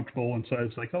really uncomfortable. And so I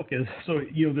was like, okay, so,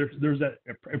 you know, there's that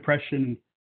impression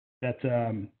that,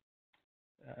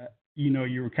 you know,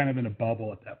 you were kind of in a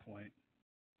bubble at that point.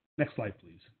 Next slide,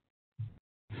 please.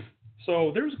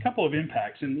 So there was a couple of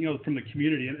impacts, and, you know, from the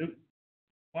community, and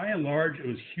by and large, it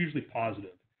was hugely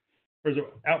positive. There was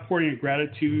an outpouring of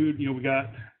gratitude. You know, we got,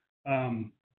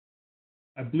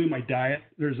 I blew my diet.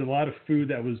 There's a lot of food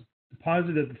that was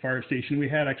deposited at the fire station. We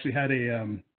had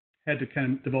had to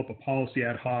kind of develop a policy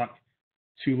ad hoc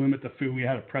to limit the food. We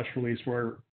had a press release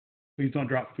where please don't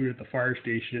drop food at the fire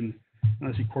station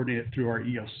unless you coordinate it through our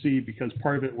ELC, because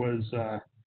part of it was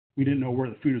we didn't know where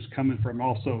the food was coming from.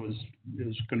 Also, it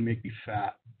was going to make me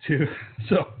fat too.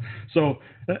 So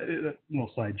a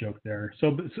little side joke there.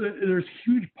 So there's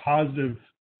huge positive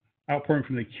outpouring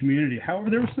from the community. However,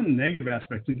 there were some negative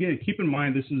aspects. Again, keep in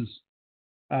mind this is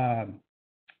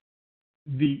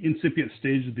the incipient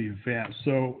stage of the event.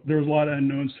 So there was a lot of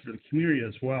unknowns for the community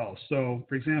as well. So,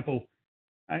 for example,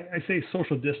 I say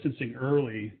social distancing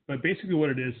early, but basically what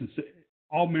it is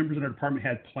all members in our department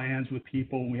had plans with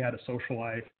people, and we had a social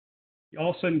life. You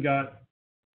all of a sudden got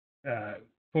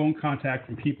phone contact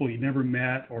from people you never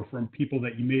met, or from people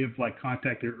that you may have like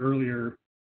contacted earlier,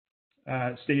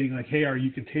 stating like, hey, are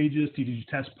you contagious? Did you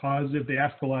test positive? They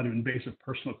asked a lot of invasive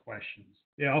personal questions.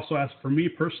 They also asked, for me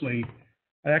personally,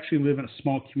 I actually live in a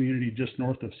small community just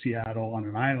north of Seattle on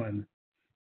an island.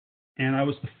 And I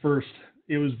was the first.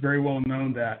 It was very well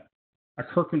known that a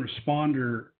Kirkland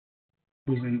responder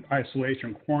was in isolation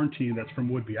and quarantine that's from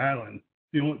Whidbey Island.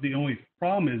 The only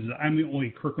problem is I'm the only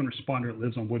Kirkland responder that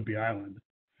lives on Whidbey Island.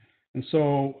 And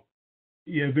so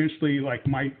yeah, eventually, like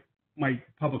my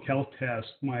public health test,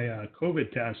 my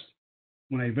COVID test,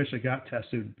 when I eventually got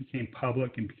tested, became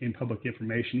public and became public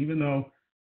information, even though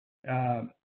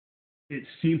it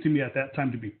seemed to me at that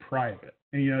time to be private.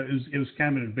 And, you know, it was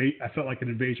kind of I felt like an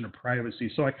invasion of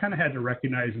privacy. So I kind of had to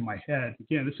recognize in my head,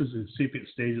 again, this is the incipient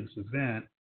stage of this event,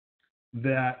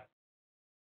 that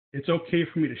it's okay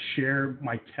for me to share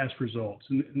my test results.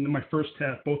 And my first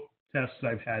test, both tests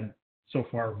I've had so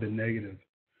far have been negative.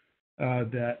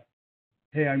 That,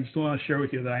 hey, I just want to share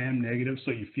with you that I am negative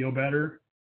so you feel better.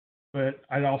 But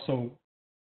I'd also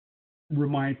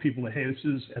remind people that, hey, this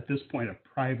is at this point a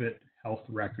private health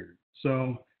record.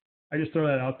 So I just throw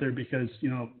that out there because, you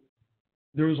know,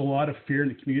 there was a lot of fear in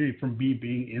the community from me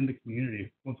being in the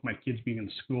community, with my kids being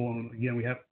in school. And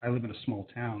again, I live in a small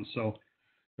town, so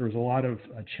there was a lot of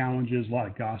challenges, a lot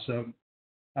of gossip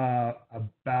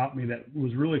about me that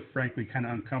was really, frankly, kind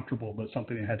of uncomfortable, but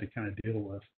something I had to kind of deal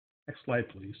with. Next slide,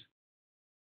 please.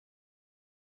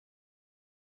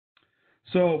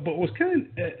 So, but what's kind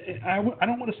of, I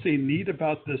don't want to say neat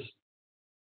about this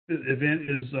event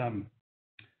is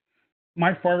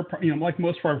my fire department, you know, like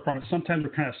most fire departments, sometimes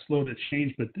we're kind of slow to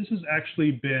change, but this has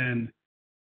actually been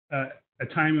a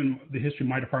time in the history of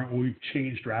my department where we've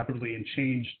changed rapidly and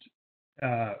changed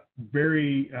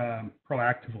very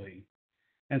proactively.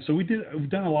 And so we've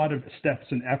done a lot of steps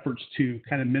and efforts to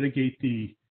kind of mitigate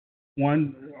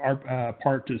our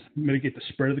part to mitigate the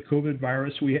spread of the COVID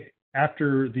virus.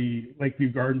 After the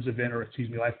Lakeview Gardens event, or excuse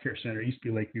me, Life Care Center, it used to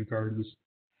be Lakeview Gardens,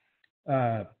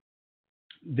 we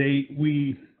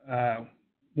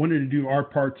wanted to do our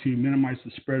part to minimize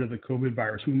the spread of the COVID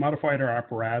virus. We modified our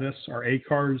apparatus. Our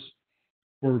ACARs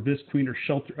were visqueen or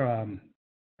shelter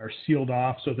are sealed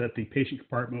off so that the patient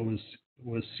compartment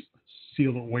was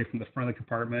sealed away from the front of the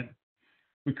compartment.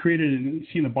 We created, and you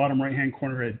see in the bottom right-hand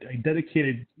corner, a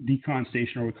dedicated decon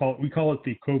station, or we call it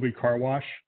the COVID car wash.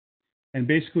 And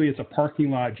basically, it's a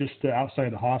parking lot just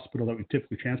outside the hospital that we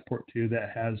typically transport to that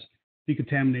has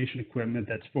decontamination equipment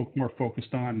that's more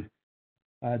focused on,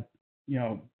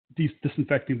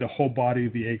 disinfecting the whole body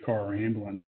of the ACAR or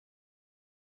ambulance.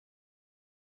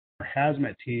 Our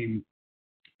hazmat team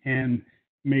and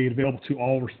made available to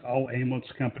all ambulance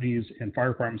companies and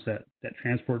fire departments that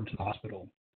transport to the hospital.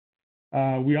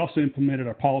 We also implemented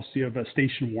a policy of a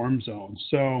station warm zone.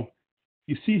 So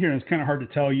you see here, and it's kind of hard to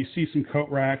tell, you see some coat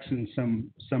racks and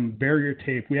some barrier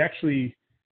tape. We actually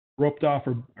roped off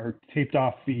or taped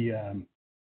off the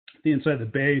inside of the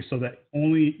bay so that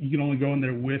you can only go in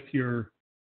there with your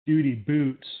duty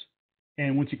boots.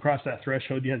 And once you cross that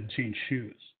threshold, you had to change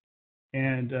shoes.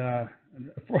 And so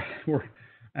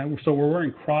we're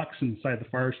wearing Crocs inside the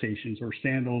fire stations or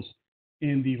sandals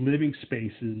in the living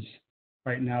spaces.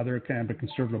 Right now, they're kind of a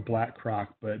conservative black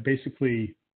Croc, but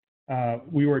basically,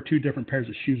 we wear two different pairs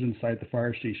of shoes inside the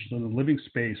fire station. So in the living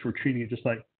space, we're treating it just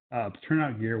like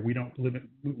turnout gear. We don't live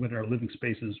with our living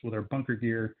spaces with our bunker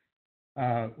gear.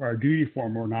 Our duty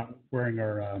form, we're not wearing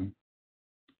our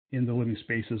in the living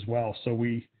space as well. So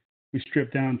we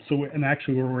strip down. And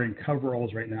actually, we're wearing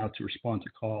coveralls right now to respond to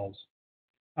calls.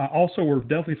 Also, we're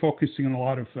definitely focusing on a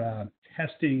lot of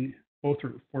testing, both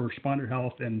for responder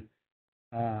health and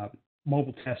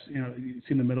mobile tests. You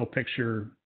see in the middle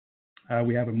picture,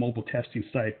 we have a mobile testing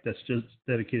site that's just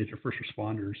dedicated to first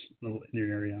responders in your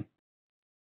area.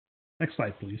 Next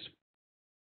slide, please.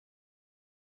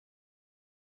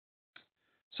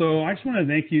 So I just want to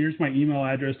thank you. Here's my email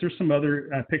address. There's some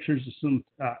other pictures of some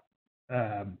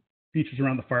features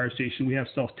around the fire station. We have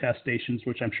self-test stations,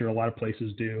 which I'm sure a lot of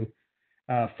places do.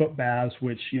 Foot baths,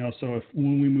 which, so if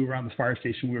when we move around the fire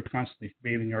station, we're constantly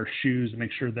bathing our shoes to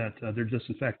make sure that they're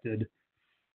disinfected.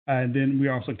 And then we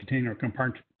also contain our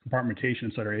compartmentation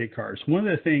inside our ACARs. One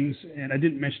of the things, and I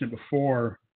didn't mention it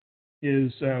before,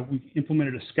 is we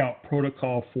implemented a scout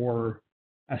protocol for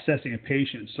assessing a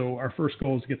patient. So our first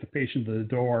goal is to get the patient to the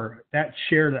door. That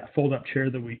chair, that fold-up chair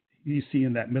that you see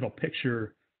in that middle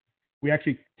picture, we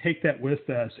actually take that with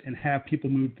us and have people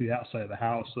move to the outside of the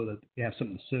house so that they have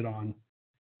something to sit on.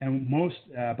 And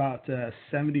about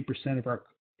 70% of our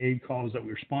aid calls that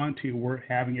we respond to, we're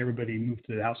having everybody move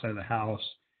to the outside of the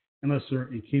house unless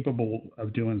they're incapable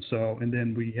of doing so. And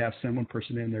then we have send one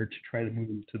person in there to try to move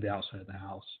them to the outside of the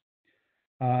house.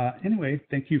 Anyway,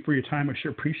 thank you for your time. I sure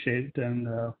appreciate it. And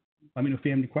let me know if you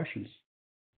have any questions.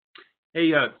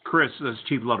 Hey, Chris, this is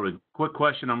Chief Ludwig. Quick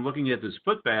question. I'm looking at this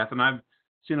foot bath, and I've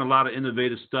seen a lot of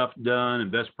innovative stuff done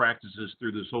and best practices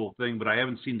through this whole thing, but I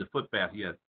haven't seen the foot bath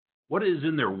yet. What is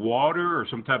in there? Water or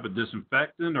some type of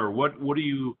disinfectant, or what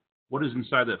is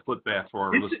inside that foot bath for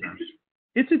our listeners?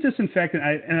 It's a disinfectant,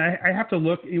 I have to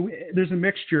look. There's a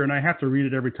mixture, and I have to read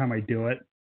it every time I do it,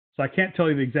 so I can't tell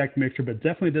you the exact mixture, but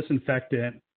definitely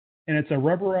disinfectant. And it's a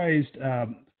rubberized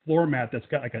floor mat that's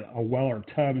got like a well or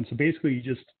tub, and so basically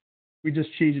we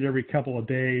just change it every couple of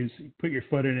days. You put your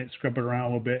foot in it, scrub it around a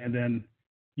little bit, and then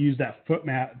use that foot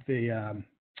mat, the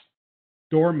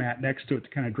doormat next to it to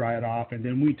kind of dry it off, and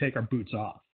then we take our boots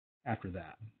off after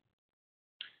that.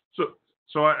 So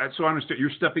I understand.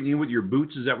 You're stepping in with your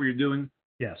boots. Is that what you're doing?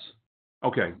 Yes.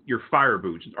 Okay. Your fire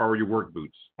boots or your work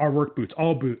boots? Our work boots.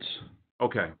 All boots.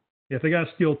 Okay. If they got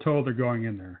a steel toe, they're going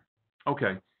in there.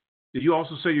 Okay. Did you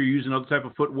also say you're using other type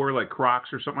of footwear like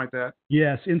Crocs or something like that?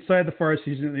 Yes. Inside the fire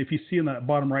station, if you see in the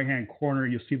bottom right-hand corner,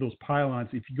 you'll see those pylons.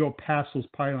 If you go past those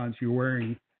pylons, you're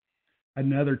wearing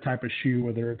another type of shoe,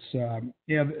 whether it's,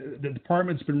 the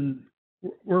department's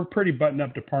we're a pretty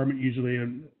buttoned-up department usually,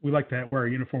 and we like to wear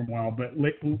a uniform well, but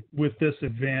with this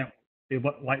event, they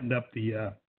lightened up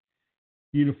the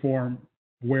uniform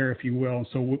wear, if you will.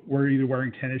 So we're either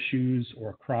wearing tennis shoes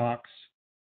or Crocs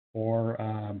or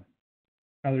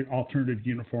other alternative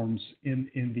uniforms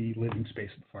in the living space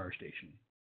of the fire station.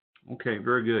 Okay,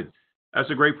 very good.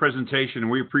 That's a great presentation, and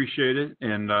we appreciate it,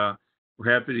 and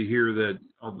we're happy to hear that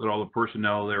all the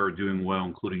personnel there are doing well,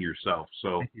 including yourself.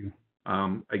 So, thank you.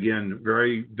 Again,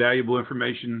 very valuable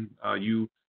information. You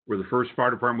were the first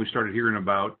fire department we started hearing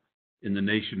about in the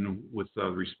nation with the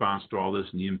response to all this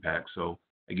and the impact. So,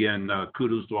 again,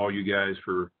 kudos to all you guys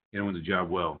for doing the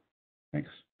job well. Thanks.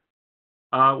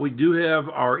 We do have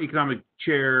our economic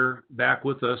chair back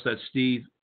with us. That's Steve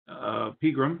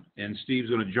Pegram, and Steve's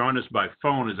going to join us by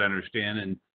phone, as I understand.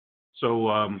 And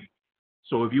So,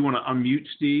 so if you want to unmute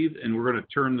Steve, and we're going to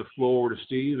turn the floor over to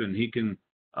Steve, and he can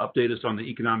update us on the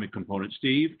economic component.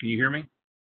 Steve, can you hear me?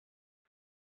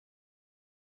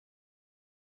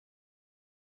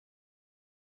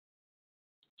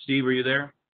 Steve, are you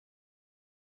there?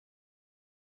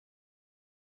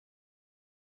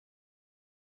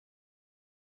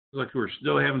 Looks like we're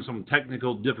still having some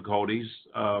technical difficulties.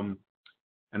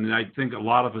 And I think a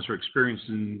lot of us are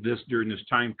experiencing this during this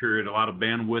time period. A lot of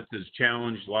bandwidth is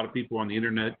challenged. A lot of people on the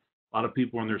internet, a lot of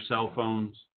people on their cell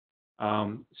phones.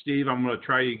 Steve, I'm going to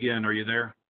try you again. Are you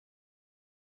there?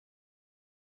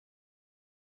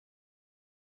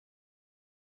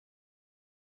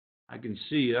 I can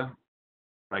see you,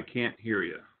 but I can't hear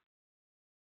you.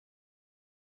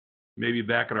 Maybe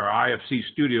back at our IFC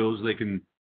studios, they can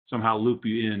somehow loop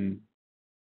you in.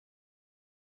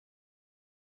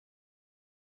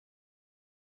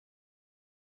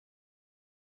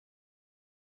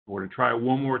 We're going to try it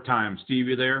one more time. Steve,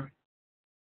 you there?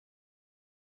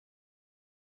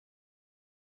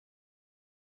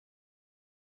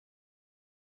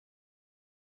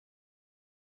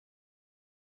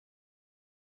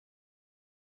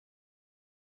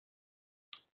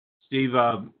 Steve,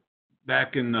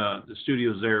 back in the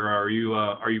studios there, are you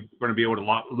going to be able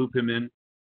to loop him in?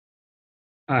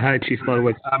 Hi, Chief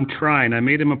Ludwig. I'm trying. I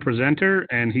made him a presenter,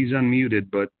 and he's unmuted,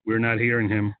 but we're not hearing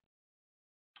him.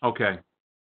 Okay.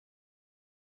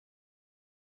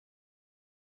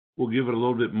 We'll give it a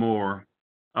little bit more,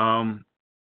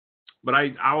 but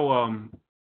I'll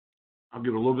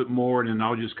give it a little bit more, and then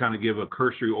I'll just kind of give a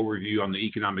cursory overview on the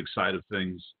economic side of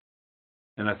things.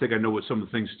 And I think I know what some of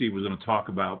the things Steve was going to talk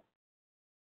about.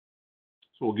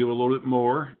 So we'll give it a little bit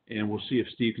more, and we'll see if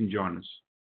Steve can join us.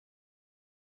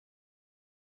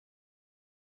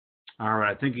 All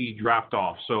right, I think he dropped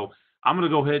off. So I'm going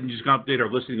to go ahead and just update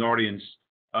our listening audience.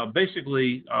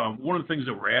 Basically, one of the things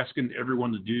that we're asking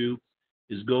everyone to do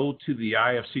is go to the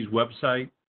IAFC's website.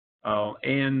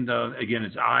 Again,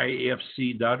 it's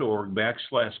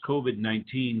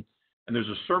iafc.org/COVID-19. And there's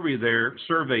a survey there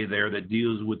that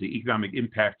deals with the economic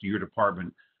impact of your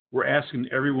department. We're asking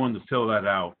everyone to fill that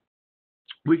out.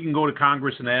 We can go to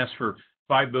Congress and ask for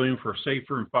 $5 billion for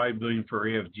SAFER and $5 billion for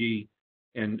AFG,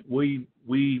 and we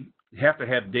have to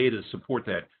have data to support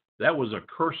that. That was a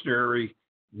cursory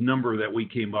number that we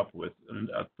came up with,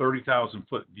 a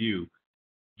 30,000-foot view.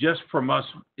 Just from us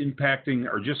impacting,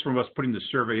 or just from us putting the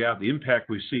survey out, the impact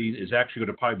we've seen is actually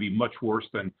going to probably be much worse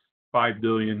than $5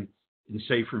 billion in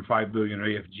SAFER and $5 billion in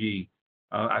AFG.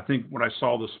 I think what I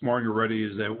saw this morning already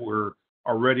is that we're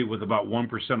already with about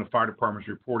 1% of fire departments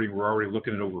reporting, we're already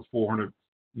looking at over 400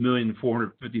 million,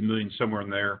 450 million, somewhere in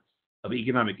there, of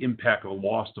economic impact of a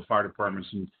loss to fire departments.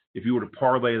 And if you were to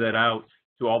parlay that out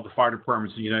to all the fire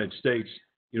departments in the United States,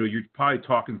 you're probably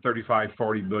talking $35,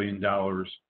 $40 billion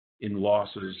in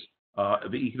losses,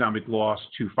 of economic loss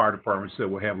to fire departments that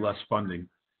will have less funding.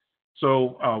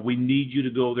 So we need you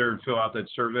to go there and fill out that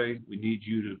survey. We need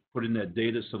you to put in that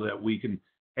data so that we can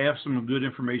have some good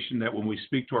information that when we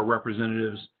speak to our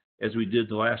representatives, as we did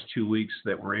the last 2 weeks,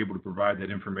 that we're able to provide that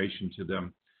information to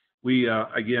them. We,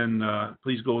 again,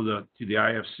 please go to the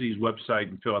IFC's website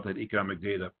and fill out that economic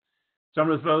data.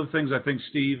 Some of the other things I think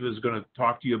Steve is going to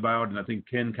talk to you about, and I think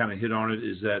Ken kind of hit on it,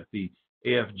 is that the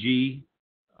AFG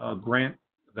grant,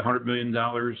 the $100 million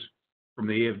from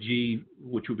the AFG,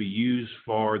 which will be used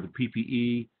for the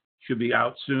PPE, should be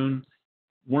out soon.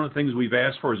 One of the things we've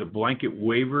asked for is a blanket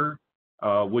waiver,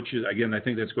 which is, again, I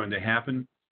think that's going to happen.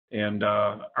 And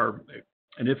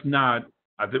if not,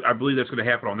 I believe that's going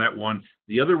to happen on that one.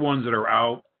 The other ones that are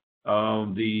out,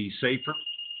 the SAFER,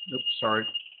 oops, sorry,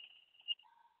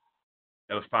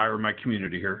 got a fire in my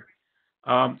community here.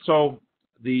 So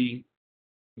the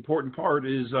important part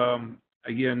is,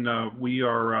 again, we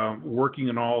are working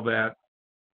on all that,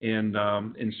 and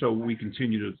so we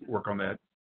continue to work on that.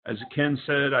 As Ken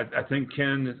said, I think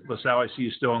Ken LaSala, I see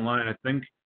you still online. I think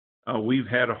we've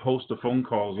had a host of phone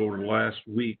calls over the last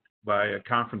week by a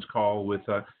conference call with,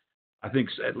 I think,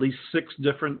 at least 6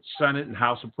 different Senate and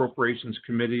House Appropriations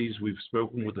committees. We've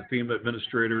spoken with the FEMA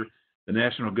administrator, the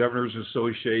National Governors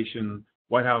Association,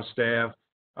 White House staff,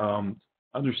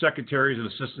 undersecretaries and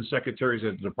assistant secretaries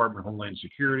at the Department of Homeland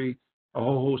Security, a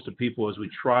whole host of people as we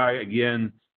try,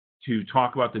 again, to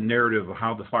talk about the narrative of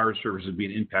how the fire service is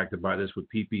being impacted by this with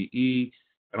PPE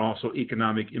and also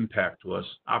economic impact to us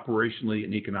operationally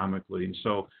and economically. And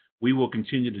so we will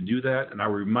continue to do that. And I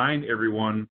remind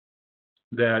everyone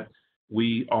that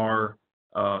we are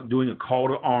doing a call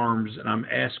to arms, and I'm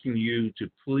asking you to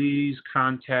please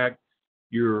contact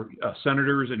your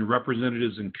senators and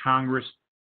representatives in Congress,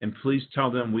 and please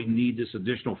tell them we need this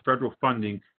additional federal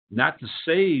funding, not to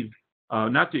save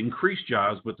not to increase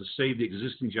jobs, but to save the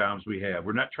existing jobs we have.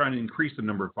 We're not trying to increase the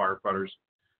number of firefighters,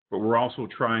 but we're also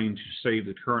trying to save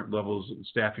the current levels of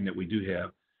staffing that we do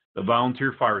have. The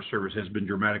volunteer fire service has been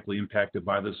dramatically impacted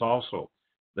by this also.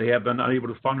 They have been unable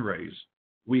to fundraise.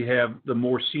 We have the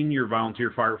more senior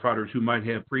volunteer firefighters who might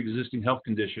have pre-existing health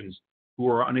conditions who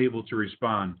are unable to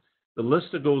respond. The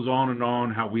list that goes on and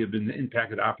on, how we have been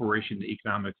impacted operationally,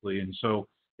 economically. And so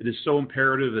it is so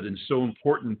imperative, it is so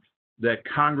important that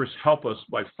Congress help us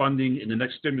by funding in the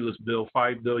next stimulus bill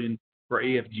 $5 billion for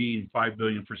AFG and $5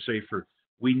 billion for SAFER.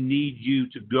 We need you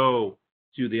to go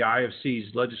to the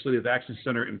IAFC's Legislative Action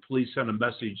Center and please send a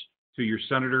message to your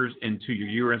senators and to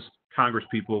your U.S. Congress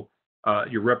people,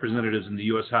 your representatives in the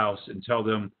U.S. House, and tell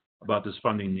them about this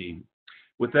funding need.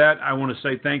 With that, I want to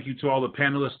say thank you to all the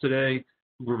panelists today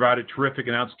who provided terrific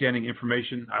and outstanding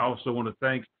information. I also want to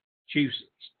thank Chief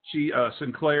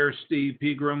Sinclair, Steve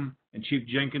Pegram, and Chief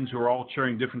Jenkins, who are all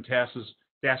chairing different task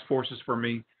forces for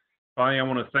me. Finally, I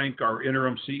want to thank our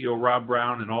interim CEO, Rob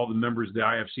Brown, and all the members of the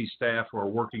IFC staff who are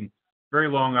working very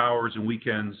long hours and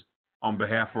weekends on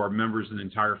behalf of our members and the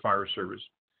entire fire service.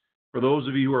 For those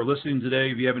of you who are listening today,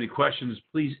 if you have any questions,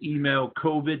 please email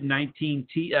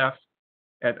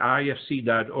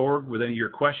COVID-19TF@iafc.org with any of your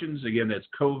questions. Again, that's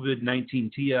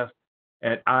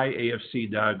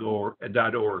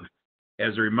COVID-19TF@iafc.org.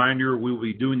 As a reminder, we will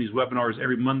be doing these webinars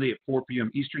every Monday at 4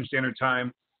 p.m. Eastern Standard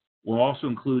Time. We'll also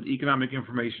include economic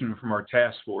information from our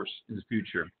task force in the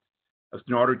future.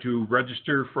 In order to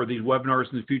register for these webinars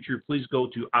in the future, please go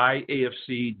to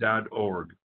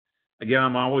iafc.org. Again,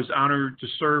 I'm always honored to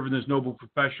serve in this noble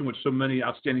profession with so many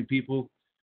outstanding people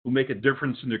who make a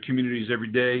difference in their communities every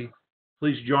day.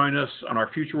 Please join us on our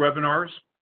future webinars.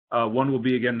 One will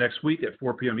be again next week at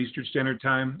 4 p.m. Eastern Standard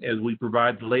Time as we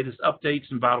provide the latest updates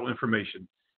and vital information.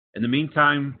 In the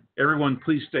meantime, everyone,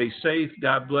 please stay safe.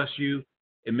 God bless you,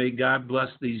 and may God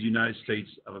bless these United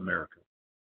States of America.